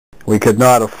We could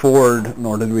not afford,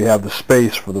 nor did we have the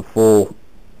space for the full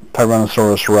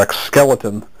Tyrannosaurus Rex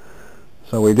skeleton.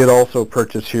 So we did also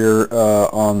purchase here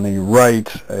on the right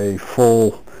a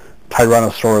full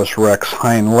Tyrannosaurus Rex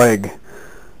hind leg.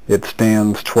 It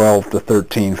stands 12 to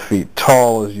 13 feet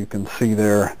tall, as you can see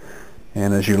there.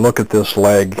 And as you look at this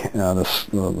leg,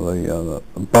 the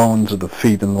bones of the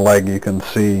feet and the leg, you can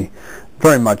see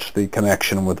very much the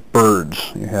connection with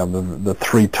birds. You have the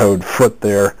three-toed foot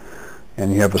there,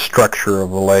 and you have a structure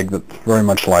of the leg that's very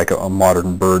much like a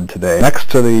modern bird today. Next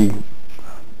to the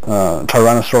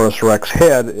Tyrannosaurus Rex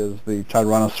head is the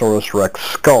Tyrannosaurus Rex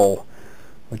skull,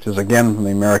 which is again from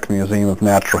the American Museum of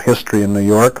Natural History in New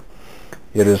York.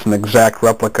 It is an exact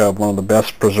replica of one of the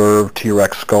best preserved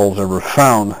T-Rex skulls ever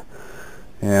found.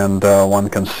 And one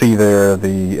can see there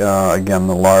again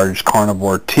the large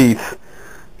carnivore teeth.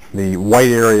 The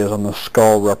white areas on the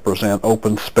skull represent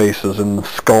open spaces in the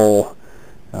skull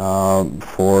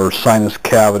for sinus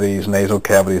cavities, nasal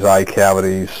cavities, eye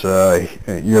cavities,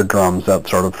 eardrums, that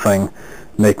sort of thing,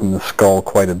 making the skull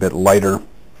quite a bit lighter.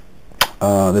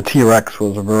 The T-Rex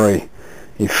was a very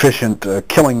efficient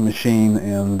killing machine,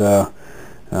 and the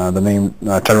name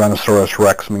Tyrannosaurus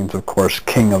Rex means, of course,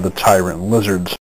 king of the tyrant lizards.